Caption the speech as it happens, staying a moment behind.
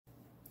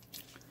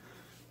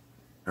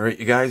Alright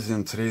you guys,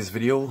 in today's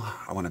video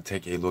I want to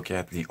take a look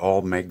at the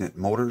all magnet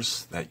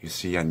motors that you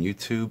see on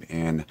YouTube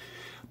and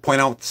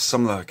point out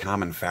some of the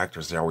common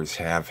factors they always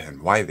have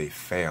and why they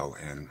fail,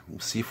 and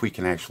we'll see if we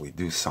can actually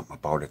do something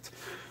about it.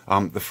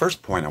 The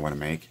first point I want to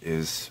make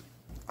is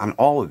on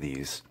all of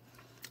these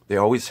they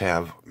always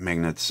have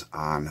magnets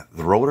on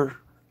the rotor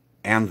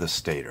and the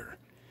stator,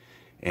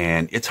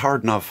 and it's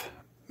hard enough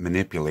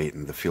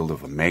manipulating the field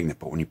of a magnet,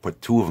 but when you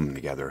put two of them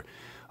together,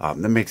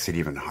 that makes it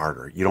even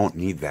harder. You don't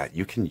need that.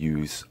 You can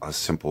use a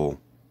simple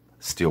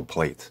steel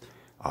plate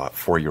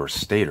for your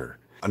stator.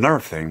 Another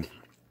thing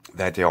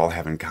that they all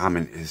have in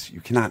common is you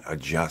cannot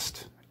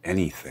adjust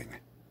anything.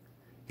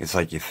 It's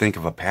like you think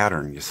of a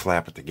pattern, you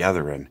slap it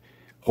together and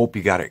hope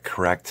you got it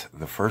correct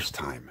the first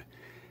time.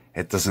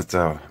 It doesn't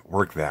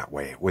work that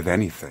way with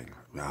anything.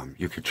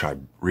 You could try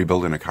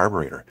rebuilding a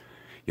carburetor.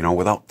 You know,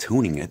 without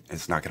tuning it,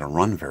 it's not going to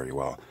run very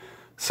well.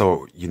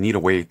 So you need a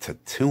way to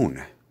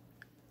tune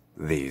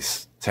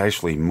these, to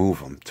actually move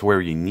them to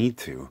where you need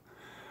to.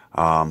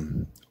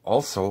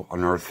 Also,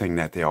 another thing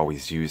that they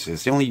always use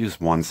is they only use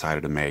one side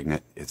of the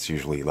magnet. It's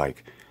usually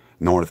like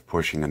north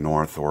pushing to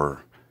north,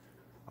 or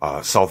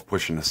south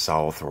pushing to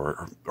south,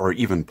 or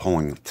even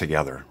pulling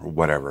together, or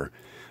whatever.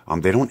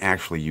 They don't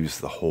actually use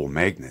the whole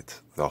magnet,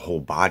 the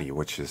whole body,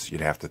 which is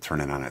you'd have to turn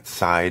it on its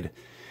side,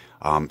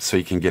 so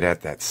you can get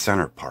at that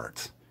center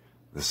part.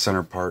 The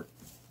center part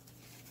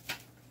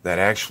that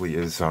actually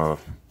is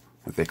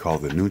what they call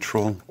the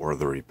neutral or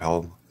the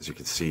repel, as you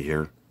can see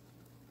here.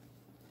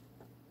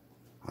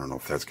 I don't know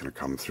if that's going to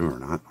come through or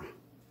not.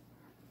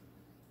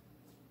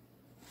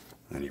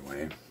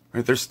 Anyway,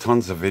 right, there's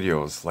tons of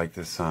videos like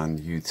this on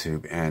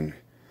YouTube, and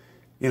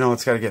you know,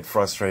 it's got to get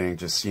frustrating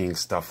just seeing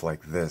stuff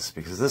like this,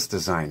 because this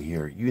design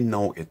here, you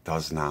know it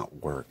does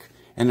not work.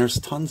 And there's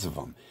tons of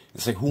them.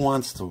 It's like, who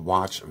wants to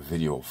watch a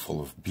video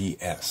full of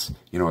BS?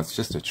 You know, it's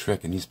just a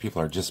trick, and these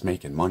people are just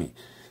making money.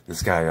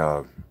 This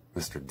guy,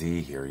 Mr.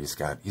 D here,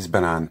 he's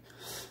been on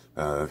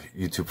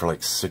YouTube for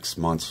like 6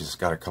 months. He's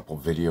got a couple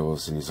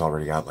videos, and he's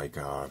already got like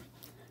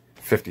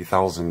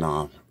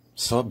 50,000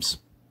 subs,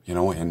 you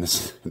know, and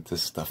this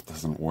stuff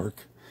doesn't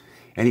work.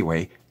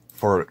 Anyway,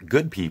 for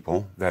good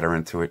people that are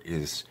into it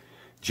is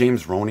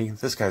James Roney.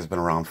 This guy's been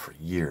around for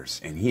years,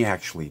 and he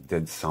actually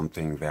did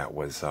something that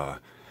was a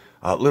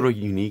little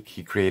unique.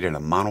 He created a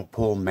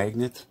monopole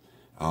magnet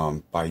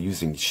by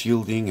using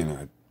shielding and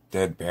a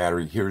dead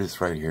battery. Here it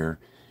is right here.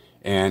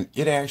 And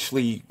it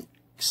actually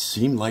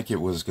seemed like it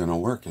was going to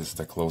work. It's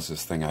the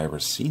closest thing I ever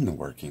seen to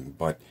working.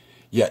 But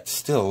yet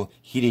still,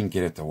 he didn't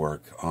get it to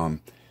work.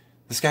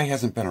 This guy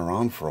hasn't been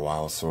around for a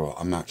while, so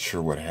I'm not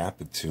sure what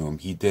happened to him.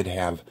 He did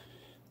have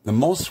the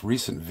most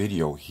recent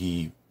video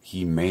he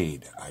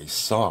made, I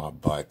saw,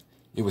 but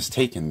it was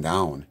taken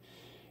down.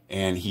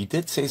 And he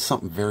did say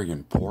something very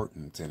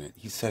important in it.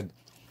 He said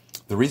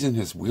the reason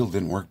his wheel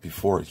didn't work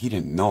before, he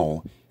didn't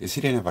know, is he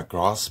didn't have a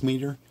Gauss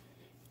meter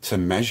to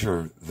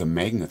measure the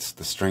magnets,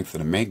 the strength of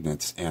the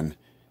magnets, and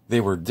they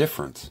were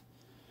different.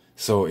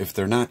 So if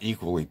they're not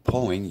equally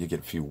pulling, you get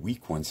a few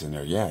weak ones in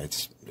there. Yeah,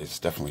 it's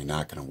definitely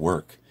not going to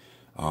work.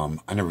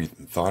 I never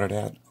even thought of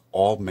that.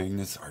 All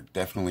magnets are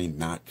definitely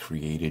not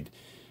created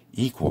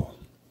equal.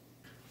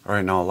 All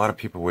right, now a lot of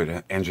people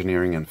with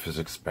engineering and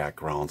physics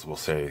backgrounds will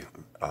say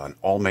an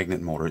all magnet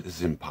motor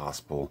is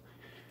impossible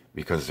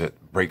because it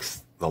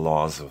breaks the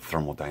laws of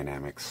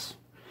thermodynamics.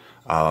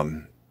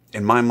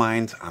 In my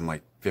mind, I'm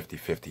like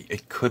 50-50.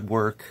 It could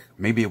work,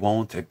 maybe it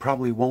won't, it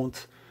probably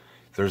won't.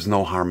 There's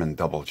no harm in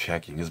double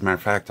checking. As a matter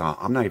of fact,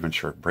 I'm not even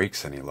sure it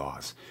breaks any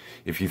laws.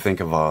 If you think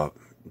of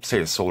say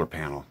a solar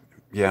panel,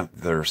 yeah,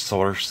 their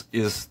source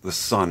is the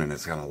sun and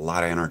it's got a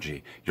lot of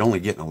energy. You're only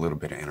getting a little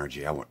bit of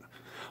energy out.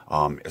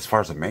 As far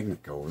as a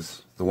magnet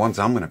goes, the ones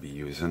I'm going to be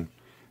using,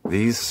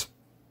 these,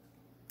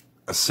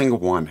 a single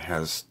one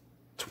has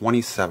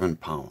 27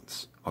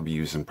 pounds. I'll be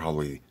using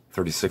probably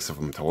 36 of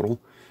them total.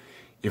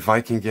 If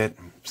I can get,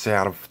 say,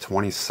 out of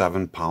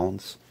 27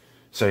 pounds,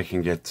 say I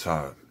can get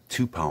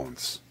 2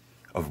 pounds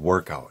of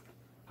workout,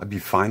 I'd be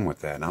fine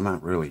with that. And I'm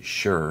not really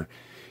sure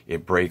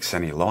it breaks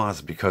any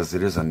laws, because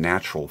it is a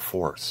natural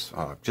force.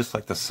 Just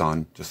like the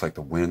sun, just like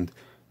the wind,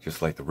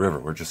 just like the river.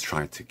 We're just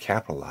trying to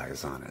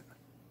capitalize on it.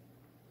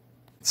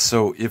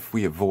 So if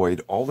we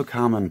avoid all the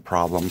common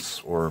problems,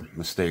 or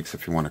mistakes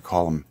if you want to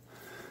call them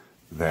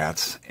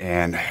that,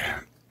 and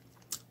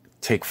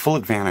take full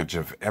advantage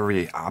of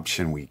every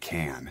option we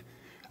can,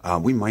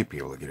 we might be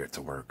able to get it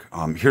to work.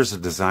 Here's a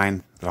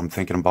design that I'm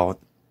thinking about,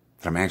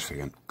 that I'm actually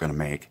going to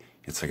make.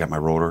 I got my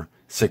rotor,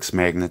 6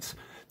 magnets.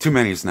 Too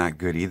many is not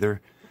good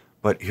either.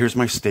 But here's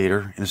my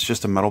stator, and it's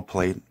just a metal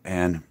plate,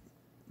 and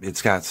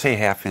it's got, say,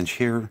 a 1/2 inch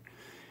here.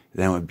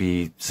 Then it would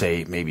be,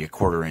 say, maybe a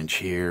 1/4 inch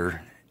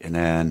here, and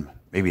then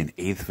maybe an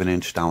 1/8 of an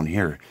inch down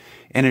here.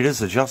 And it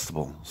is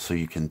adjustable, so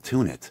you can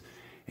tune it.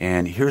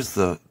 And here's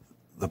the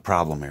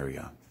problem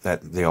area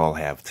that they all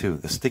have too,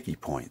 the sticky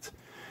point,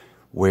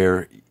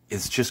 where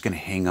it's just going to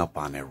hang up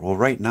on there. Well,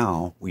 right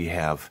now we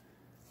have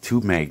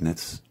 2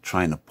 magnets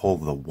trying to pull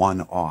the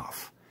one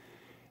off,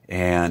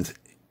 and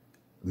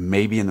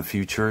maybe in the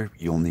future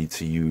you'll need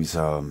to use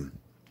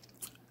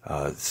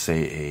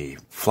say a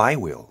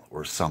flywheel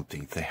or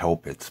something to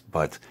help it.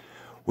 But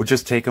we'll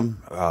just take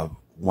them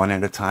one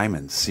at a time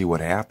and see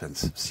what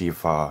happens. See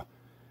if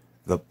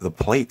the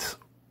plate,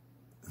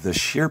 the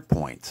shear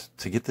point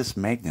to get this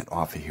magnet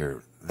off of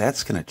here,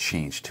 that's going to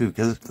change too,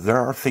 because there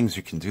are things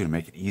you can do to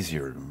make it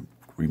easier to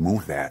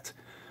remove that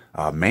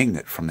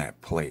magnet from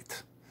that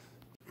plate.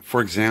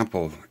 For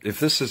example, if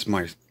this is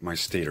my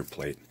stator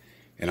plate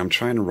and I'm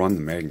trying to run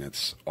the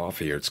magnets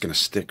off of here, it's going to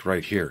stick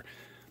right here.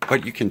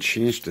 But you can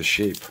change the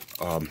shape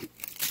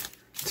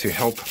to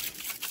help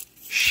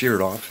shear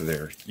it off of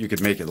there. You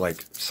could make it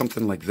like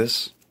something like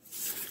this,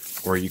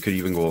 or you could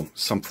even go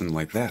something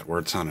like that, where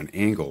it's on an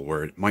angle,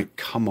 where it might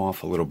come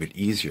off a little bit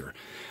easier.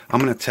 I'm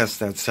going to test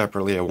that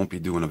separately. I won't be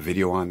doing a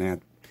video on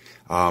that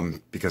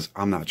because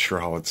I'm not sure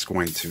how it's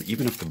going to,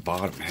 even if the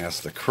bottom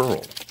has to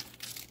curl,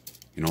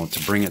 you know,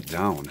 to bring it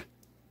down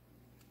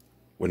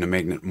when the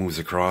magnet moves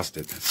across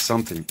it.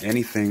 Something,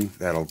 anything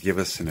that'll give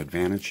us an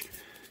advantage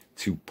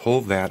to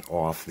pull that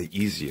off the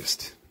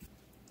easiest.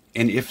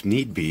 And if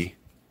need be,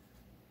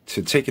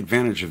 to take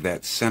advantage of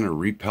that center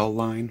repel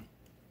line,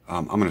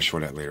 I'm going to show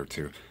that later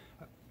too.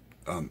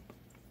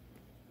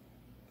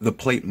 The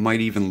plate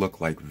might even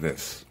look like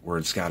this, where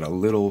it's got a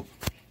little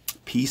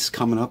piece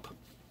coming up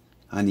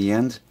on the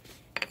end,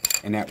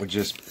 and that would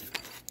just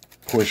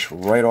push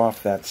right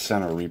off that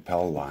center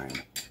repel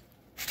line.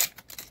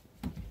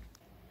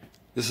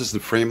 This is the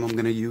frame I'm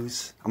going to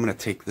use. I'm going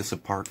to take this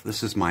apart.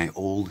 This is my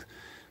old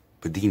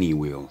Bedini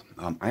wheel.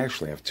 I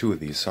actually have two of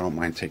these, so I don't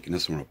mind taking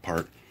this one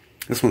apart.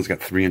 This one's got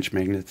 3-inch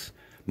magnets.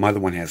 My other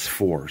one has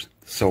 4,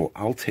 so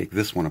I'll take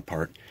this one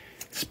apart.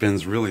 It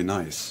spins really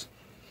nice.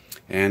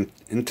 And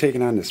in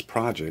taking on this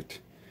project,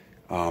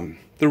 the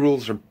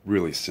rules are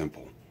really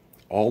simple.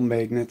 All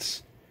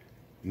magnets,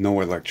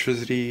 no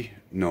electricity,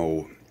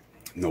 no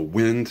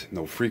wind,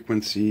 no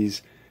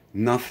frequencies,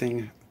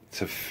 nothing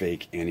to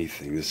fake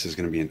anything. This is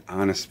going to be an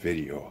honest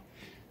video.